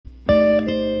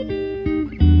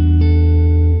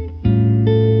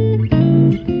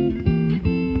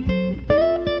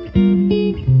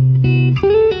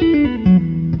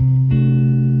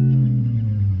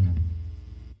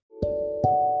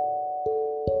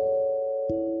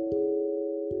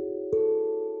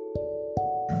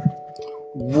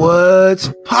What's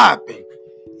poppin'?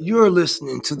 You're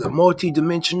listening to the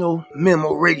Multidimensional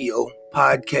Memo Radio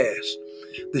podcast,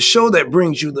 the show that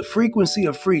brings you the frequency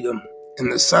of freedom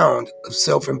and the sound of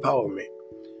self-empowerment.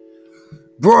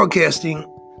 Broadcasting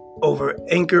over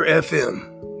Anchor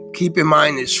FM. Keep in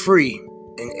mind it's free,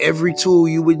 and every tool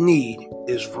you would need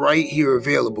is right here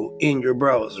available in your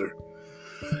browser.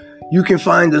 You can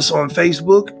find us on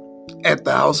Facebook at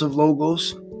the House of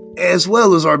Logos, as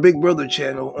well as our Big Brother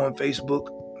channel on Facebook,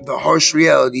 The Harsh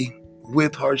Reality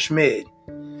with Harsh Med.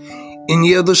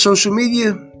 Any other social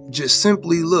media, just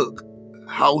simply look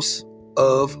House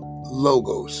of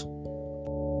Logos.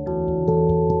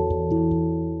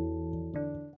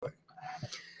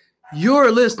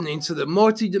 You're listening to the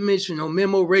Multidimensional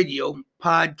Memo Radio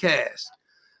podcast,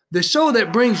 the show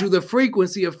that brings you the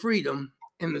frequency of freedom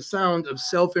and the sound of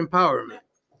self-empowerment.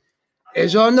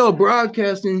 As y'all know,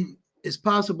 broadcasting is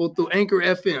possible through Anchor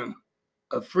FM,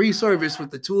 a free service with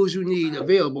the tools you need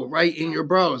available right in your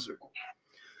browser.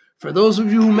 For those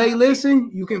of you who may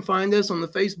listen, you can find us on the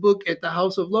Facebook at the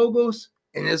House of Logos.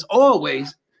 And as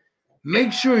always,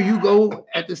 make sure you go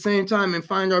at the same time and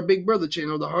find our Big Brother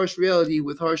channel, The Harsh Reality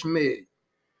with Harsh Med.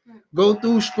 Go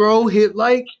through, scroll, hit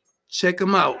like, check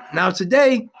them out. Now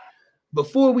today,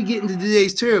 before we get into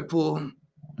today's Terror Pool,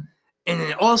 in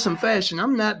an awesome fashion,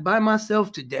 I'm not by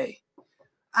myself today.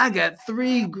 I got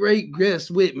three great guests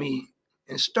with me.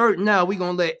 And starting now, we're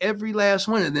going to let every last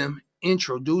one of them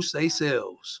introduce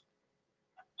themselves.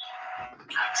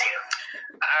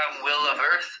 I'm Will of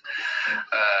Earth.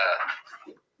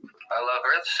 I love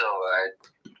Earth, so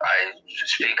I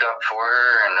speak up for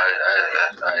her, and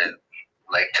I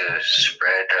like to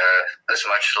spread as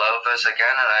much love as I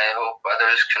can, and I hope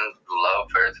others can love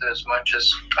Earth as much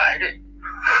as I do.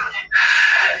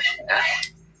 Yeah.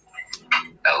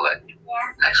 I'll let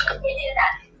next go. My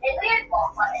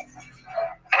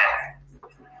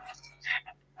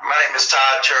name is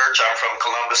Todd Church. I'm from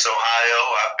Columbus, Ohio.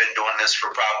 I've been doing this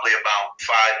for probably about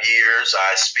 5 years.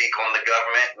 I speak on the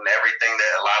government and everything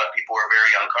that a lot of people are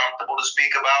very uncomfortable to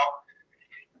speak about.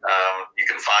 You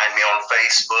can find me on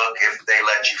Facebook if they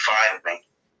let you find me.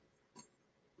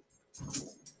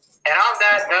 And on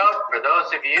that note, for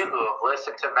those of you who have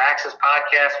listened to Max's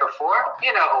podcast before,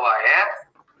 you know who I am,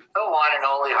 the one and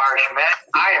only Harsh Med.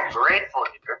 I am grateful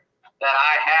here that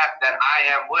I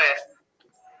am with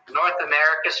North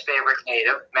America's favorite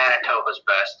native, Manitoba's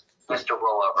best, Mr.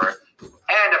 Rollover,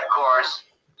 and of course,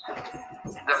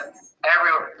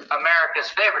 America's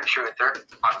favorite truther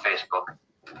on Facebook,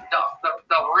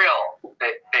 the real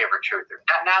favorite truther,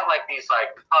 not like these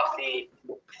like puffy,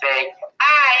 fake.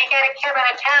 You gotta come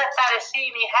and tell us how to see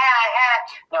me.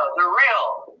 No, the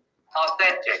real,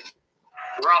 authentic,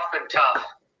 rough and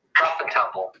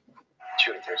tumble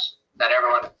truthers that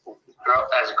everyone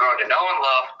has grown to know and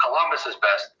love. Columbus's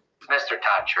best, Mr.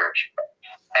 Todd Church.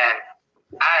 And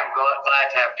I am glad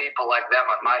to have people like them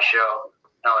on my show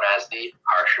known as the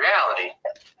Harsh Reality.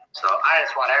 So I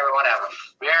just want everyone to have a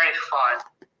very fun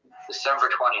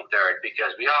December 23rd,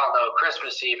 because we all know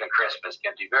Christmas Eve and Christmas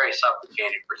can be very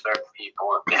suffocating for certain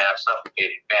people if they have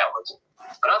suffocating families.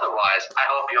 But otherwise, I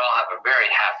hope you all have a very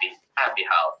happy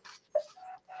holiday.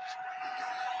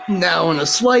 Now, on a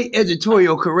slight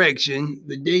editorial correction,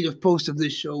 the date of post of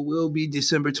this show will be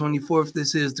December 24th.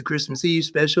 This is the Christmas Eve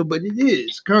special, but it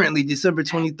is currently December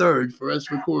 23rd for us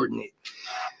recording it.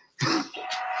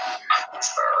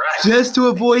 Just to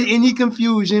avoid any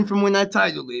confusion from when I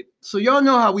titled it. So y'all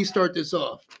know how we start this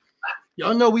off.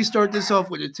 Y'all know we start this off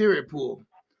with a Terror Pool.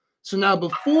 So now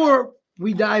before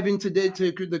we dive into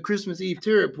the Christmas Eve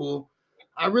Terror Pool,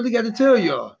 I really got to tell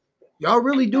y'all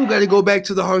really do got to go back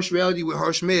to the Harsh Reality with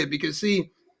Harsh Med, because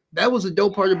see, that was a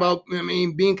dope part about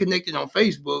being connected on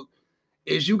Facebook,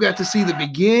 is you got to see the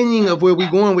beginning of where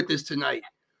we're going with this tonight.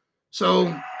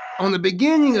 So on the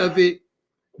beginning of it,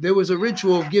 there was a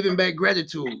ritual of giving back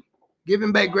gratitude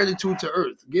to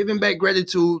Earth, giving back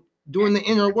gratitude, doing the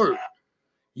inner work.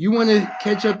 You want to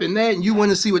catch up in that and you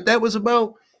want to see what that was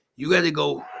about, you got to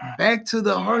go back to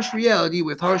the Harsh Reality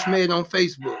with Harsh Med on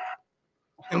Facebook.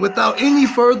 And without any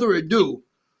further ado,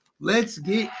 let's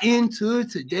get into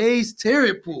today's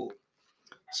Tarot Pool.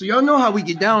 So y'all know how we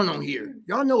get down on here.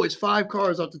 Y'all know it's 5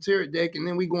 cards off the Tarot deck, and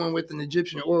then we going with an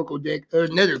Egyptian Oracle deck, or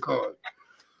Nether card.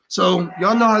 So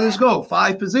y'all know how this goes.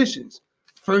 5 positions.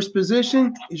 First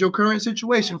position is your current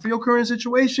situation. For your current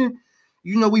situation,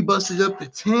 you know we busted up the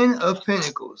 10 of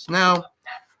Pentacles. Now,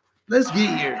 let's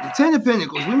get here. The 10 of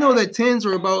Pentacles. We know that 10s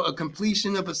are about a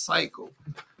completion of a cycle.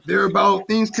 They're about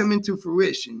things coming to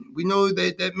fruition. We know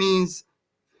that means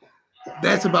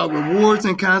that's about rewards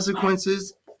and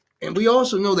consequences. And we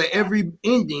also know that every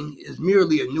ending is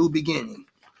merely a new beginning.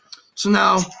 So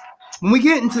now, when we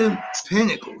get into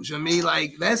Pentacles, I mean,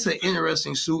 like, that's an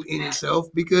interesting suit in itself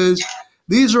because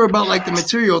these are about like the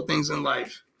material things in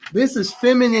life. This is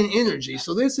feminine energy.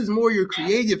 So this is more your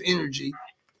creative energy.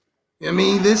 I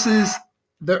mean, this is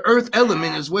the earth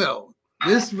element as well.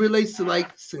 This relates to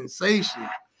like sensation.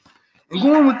 And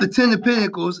going with the 10 of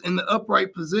Pentacles in the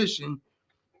upright position,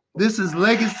 this is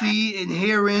legacy,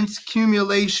 inheritance,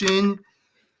 accumulation,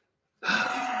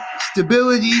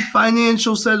 stability,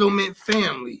 financial settlement,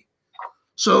 family.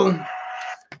 So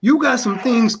you got some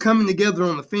things coming together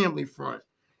on the family front.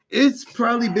 It's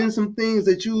probably been some things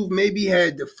that you've maybe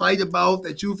had to fight about,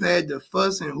 that you've had to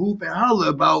fuss and hoop and holler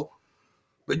about.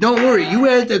 But don't worry, you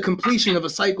had the completion of a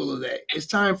cycle of that. It's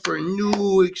time for a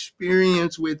new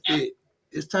experience with it.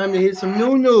 It's time to hit some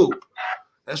new.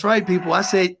 That's right, people. I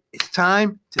said it's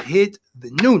time to hit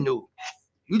the new.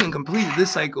 You done completed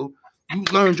this cycle. You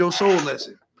learned your soul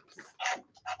lesson.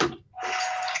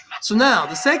 So now,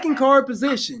 the second card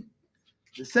position.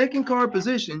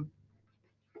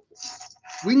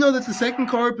 We know that the second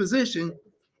card position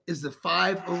is the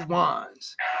 5 of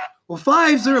Wands. Well,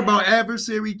 5s are about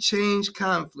adversary, change,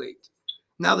 conflict.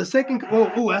 Now, the second,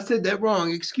 I said that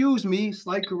wrong. Excuse me,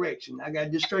 slight correction. I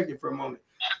got distracted for a moment.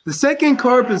 The second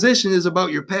card position is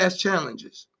about your past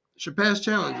challenges. It's your past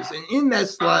challenges. And in that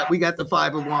slot, we got the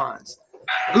 5 of Wands.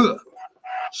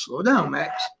 Slow down,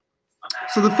 Max.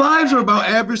 So the 5s are about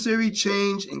adversary,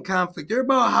 change, and conflict. They're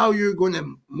about how you're going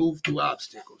to move through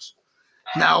obstacles.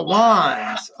 Now,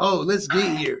 Wands. Let's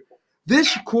get here.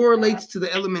 This correlates to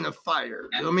the element of fire.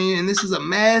 You know what I mean? And this is a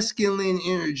masculine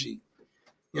energy.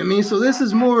 You know what I mean? So this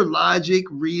is more logic,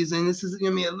 reason. This is,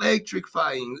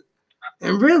 electrifying.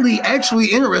 And really, actually,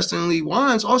 interestingly,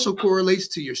 Wands also correlates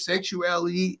to your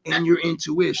sexuality and your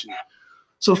intuition.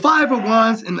 So 5 of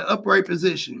Wands in the upright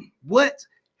position. What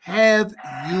have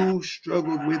you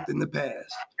struggled with in the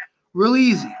past? Real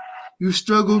easy. You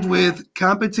struggled with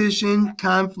competition,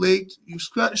 conflict. You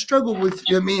struggled with,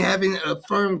 having a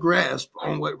firm grasp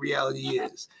on what reality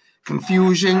is.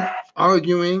 Confusion,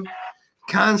 arguing,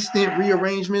 constant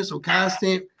rearrangements or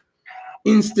constant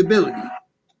instability.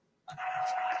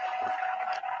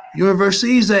 Universe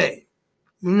sees that.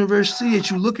 Universe sees that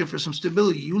you're looking for some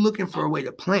stability. You're looking for a way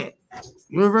to plant.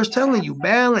 Universe telling you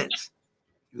balance.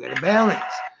 You got to balance.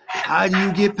 How do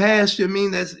you get past,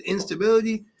 that's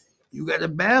instability? You got to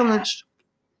balance.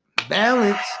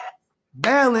 The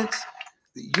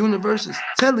universe is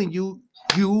telling you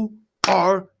you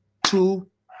are too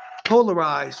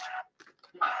polarized.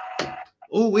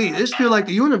 Oh, wait, this feels like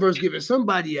the universe giving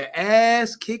somebody an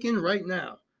ass kicking right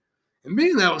now. And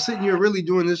being that I was sitting here really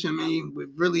doing this, with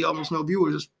really almost no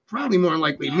viewers, it's probably more than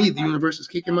likely me. The universe is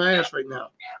kicking my ass right now.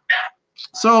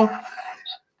 So,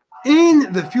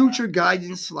 in the future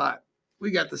guidance slot, we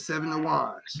got the 7 of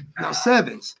Wands. Now,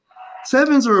 7s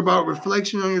are about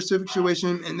reflection on your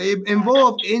situation, and they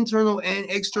involve internal and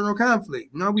external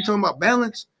conflict. We talking about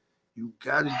balance? You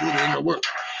got to do the inner work.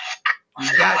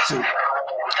 You got to.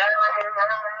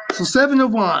 So 7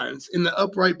 of Wands in the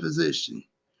upright position.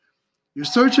 You're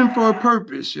searching for a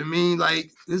purpose.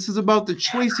 This is about the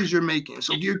choices you're making.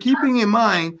 So if you're keeping in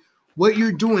mind what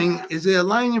you're doing, is it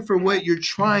aligning for what you're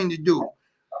trying to do?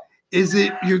 Is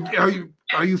it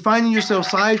are you finding yourself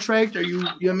sidetracked? Are you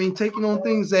taking on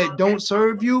things that don't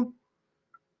serve you?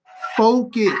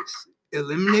 Focus.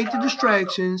 Eliminate the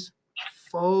distractions.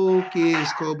 Focus,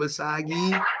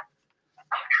 Kobasagi.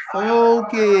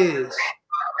 Focus.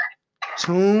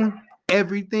 Tune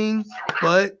everything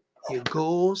but your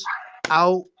goals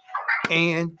out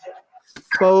and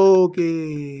focus.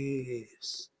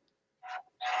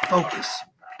 Focus.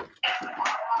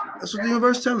 That's what the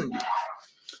universe is telling you.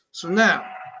 So now,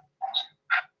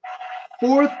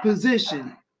 4th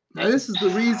position. Now, this is the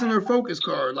reason or focus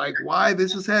card, like why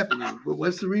this is happening. But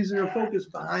what's the reason or focus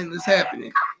behind this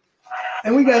happening?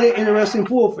 And we got an interesting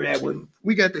pull for that one.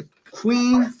 We got the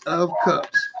Queen of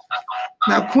Cups.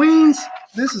 Now, Queens,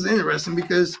 this is interesting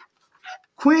because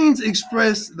Queens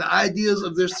express the ideas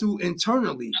of their suit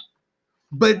internally.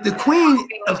 But the Queen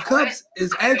of Cups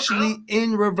is actually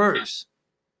in reverse.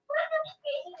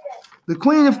 The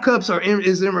Queen of Cups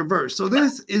is in reverse. So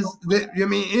this is,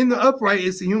 in the upright,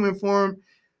 it's the human form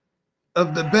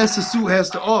of the best the suit has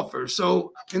to offer.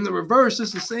 So in the reverse,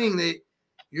 this is saying that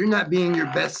you're not being your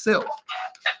best self.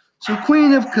 So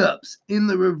Queen of Cups in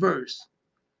the reverse.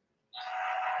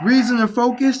 Reason or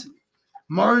focus,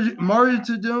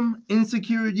 martyrdom,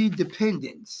 insecurity,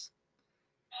 dependence.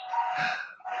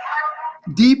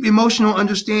 Deep emotional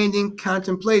understanding,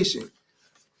 contemplation.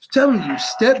 It's telling you,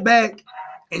 step back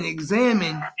and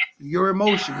examine your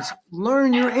emotions.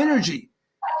 Learn your energy.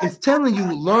 It's telling you,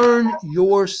 learn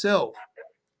yourself.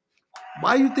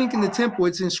 Why you think in the temple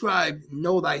it's inscribed,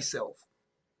 know thyself?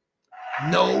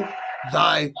 Know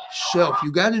thyself.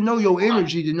 You got to know your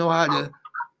energy to know how to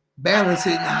balance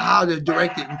it and how to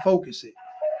direct it and focus it.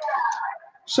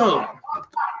 So,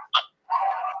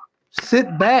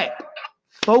 sit back,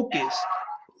 focus,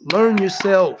 learn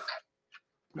yourself.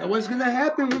 Now, what's going to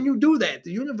happen when you do that?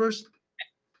 The universe,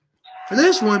 for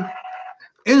this one,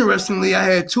 interestingly, I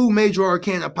had 2 major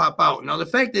arcana pop out. Now, the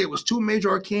fact that it was 2 major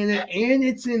arcana and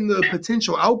it's in the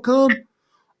potential outcome,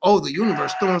 oh, the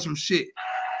universe throwing some shit.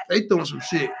 They throwing some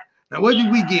shit. Now, what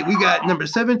did we get? We got number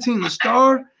 17, the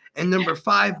star, and number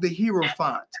 5, the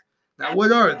Hierophant. Now,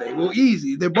 what are they? Well,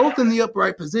 easy. They're both in the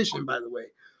upright position, by the way.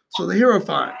 So the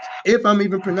Hierophant, if I'm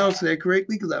even pronouncing that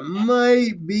correctly, because I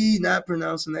might be not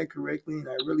pronouncing that correctly, and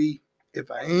I really, if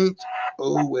I ain't,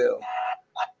 oh well.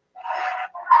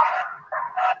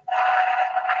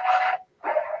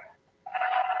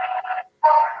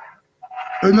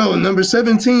 Oh no, number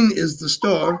 17 is the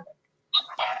star.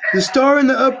 The star in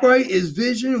the upright is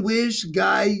vision, wish,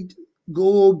 guide,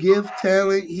 goal, gift,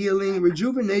 talent, healing,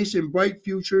 rejuvenation, bright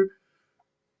future.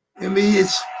 I mean,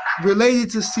 it's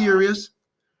related to Sirius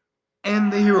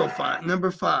and the Hierophant,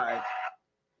 number 5.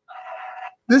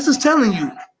 This is telling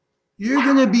you, you're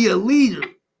going to be a leader.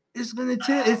 It's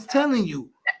telling you,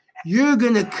 you're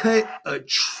going to cut a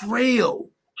trail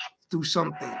through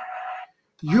something.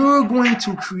 You're going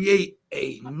to create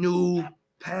a new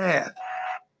path.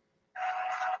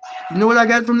 You know what I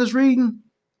got from this reading?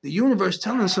 The universe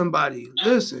telling somebody,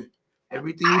 listen,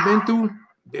 everything you've been through,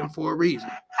 been for a reason.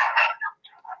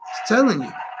 It's telling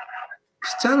you.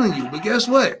 It's telling you. But guess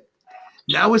what?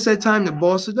 Now it's that time to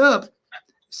boss it up.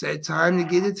 It's that time to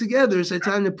get it together. It's that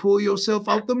time to pull yourself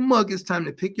out the muck. It's time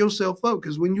to pick yourself up.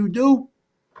 Because when you do,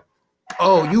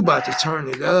 oh, you about to turn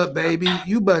it up, baby.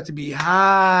 You about to be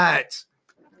hot.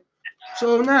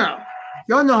 So now,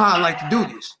 y'all know how I like to do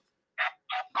this.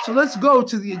 So let's go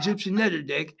to the Egyptian Nether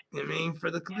deck.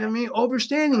 For the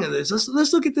overstanding of this.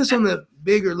 Let's look at this on the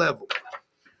bigger level.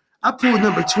 I pulled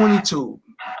number 22,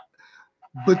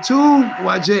 Batu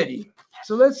Wajedi.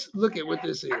 So let's look at what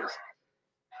this is.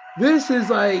 This is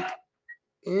like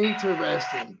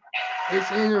interesting.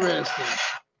 It's interesting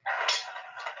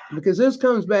because this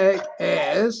comes back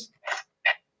as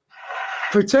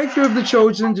protector of the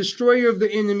chosen, destroyer of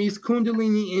the enemies,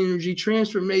 Kundalini energy,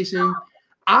 transformation.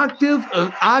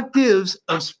 Octaves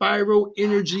of spiral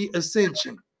energy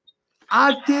ascension.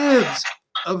 Octaves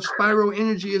of spiral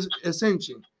energy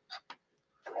ascension.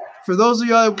 For those of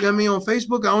y'all, on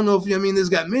Facebook, I don't know if this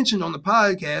got mentioned on the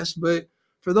podcast, but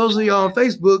for those of y'all on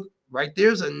Facebook, right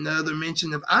there's another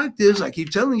mention of octaves. I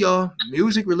keep telling y'all,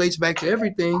 music relates back to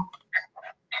everything.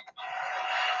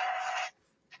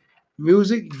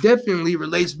 Music definitely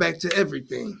relates back to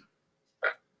everything.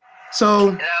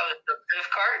 So that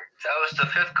was the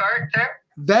fifth card there?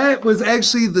 That was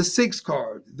actually the 6th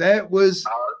card. That was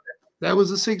the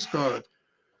 6th card.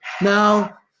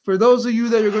 Now, for those of you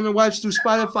that are going to watch through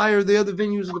Spotify or the other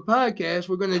venues of the podcast,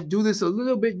 we're going to do this a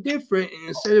little bit different. And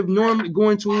instead of normally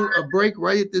going to a break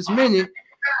right at this minute,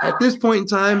 at this point in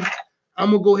time, I'm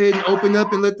going to go ahead and open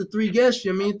up and let the 3 guests,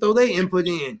 throw their input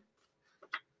in.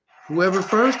 Whoever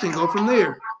first and go from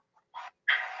there.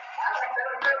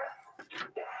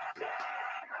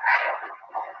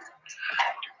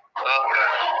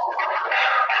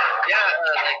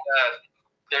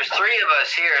 There's 3 of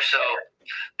us here, so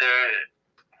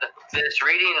this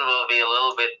reading will be a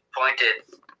little bit pointed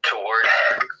towards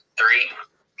 3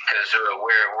 because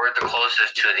we're the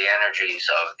closest to the energies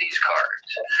of these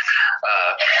cards.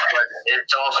 But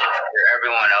it's also for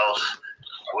everyone else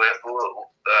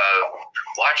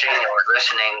watching or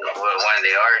listening when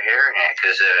they are hearing it,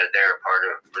 because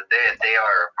they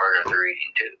are part of the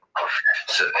reading too.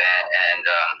 So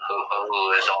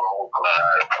who is all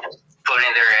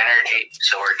putting their energy.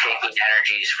 So we're taking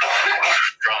energies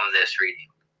from this reading.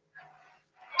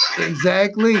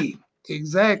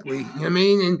 Exactly.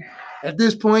 And at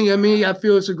this point, I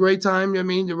feel it's a great time,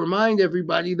 to remind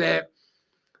everybody that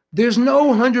there's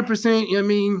no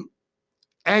 100%,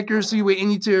 accuracy with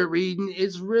any tarot reading.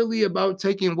 It's really about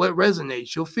taking what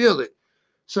resonates. You'll feel it.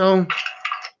 So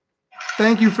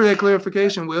thank you for that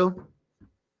clarification, Will. No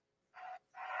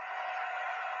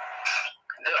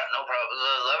problem.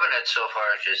 Loving it so far.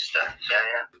 Just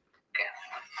yeah. Okay.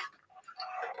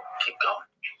 Keep going.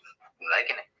 I'm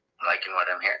liking it. I'm liking what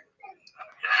I'm hearing.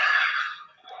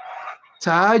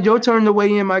 Todd, your turn to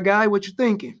weigh in, my guy. What you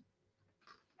thinking?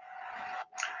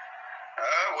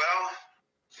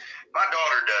 My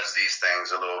daughter does these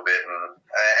things a little bit,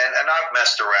 and I've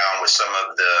messed around with some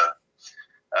of the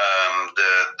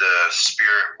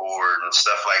spirit board and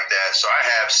stuff like that. So I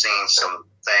have seen some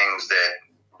things that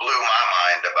blew my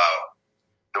mind about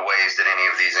the ways that any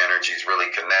of these energies really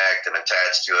connect and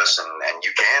attach to us, and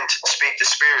you can speak to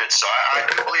spirits. So I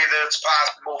do believe that it's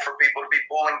possible for people to be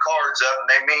pulling cards up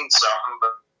and they mean something,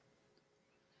 but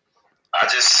I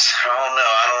don't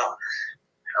know.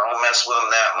 I don't mess with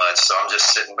them that much. So I'm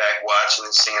just sitting back watching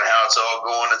and seeing how it's all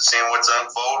going and seeing what's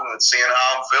unfolding and seeing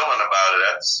how I'm feeling about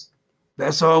it.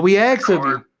 That's all we ask of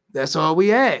you. That's all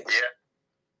we ask.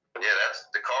 Yeah, that's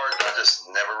the cards. I just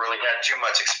never really had too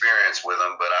much experience with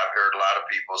them, but I've heard a lot of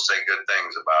people say good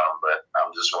things about them, but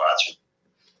I'm just watching.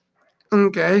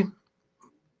 Okay.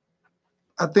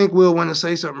 I think Will want to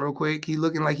say something real quick. He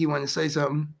looking like he want to say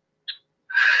something.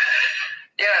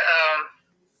 Yeah,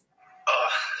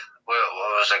 what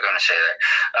was I going to say there?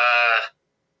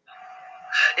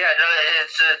 Yeah, no,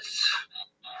 it's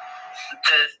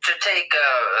to take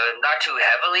not too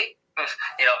heavily,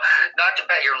 you know, not to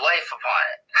bet your life upon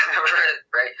it,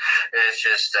 right? It's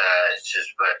just,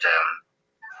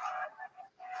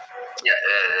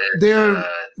 yeah.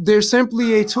 They're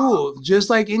simply a tool, just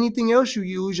like anything else you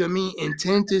use. I mean,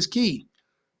 intent is key.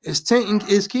 Intent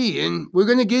is key, and we're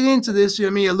gonna get into this. I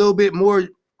mean, a little bit more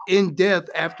in depth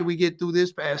after we get through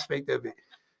this aspect of it.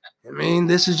 I mean,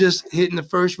 this is just hitting the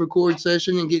first record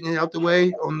session and getting it out the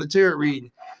way on the tarot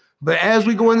reading. But as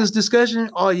we go in this discussion,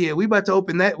 oh yeah, we about to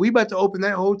open that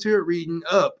whole tarot reading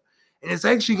up. And it's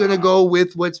actually going to go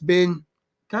with what's been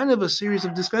kind of a series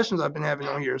of discussions I've been having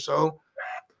on here. So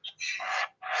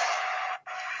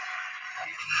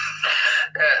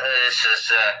it's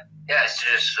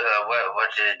just what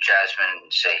did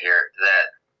Jasmine say here? That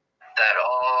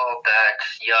all that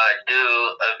ya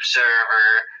do, observer,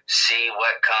 see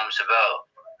what comes about.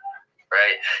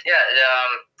 Right. Yeah.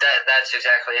 That's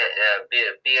exactly it.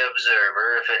 Be an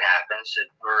observer. If it happens,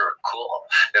 we're cool.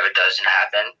 If it doesn't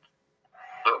happen,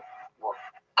 we're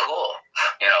cool.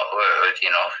 It's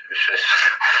just,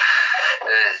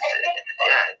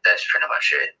 yeah. That's pretty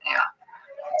much it. Yeah.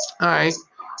 All right,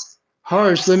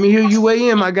 Harsh. Let me hear you weigh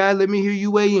in, my guy. Let me hear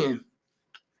you weigh in.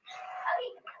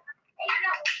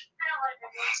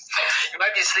 You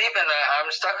might be sleeping.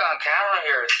 I'm stuck on camera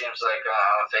here. It seems like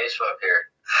on Facebook here.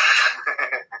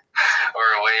 Or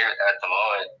away at the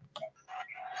moment.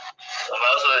 So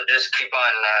might as well just keep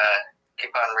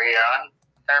on reading on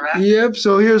there, man. Yep.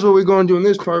 So here's what we're going to do in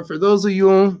this part. For those of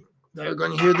you that are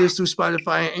going to hear this through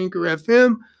Spotify and Anchor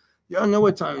FM, y'all know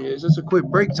what time it is. It's a quick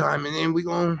break time, and then we're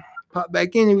going to pop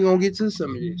back in and we're going to get to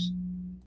some of this.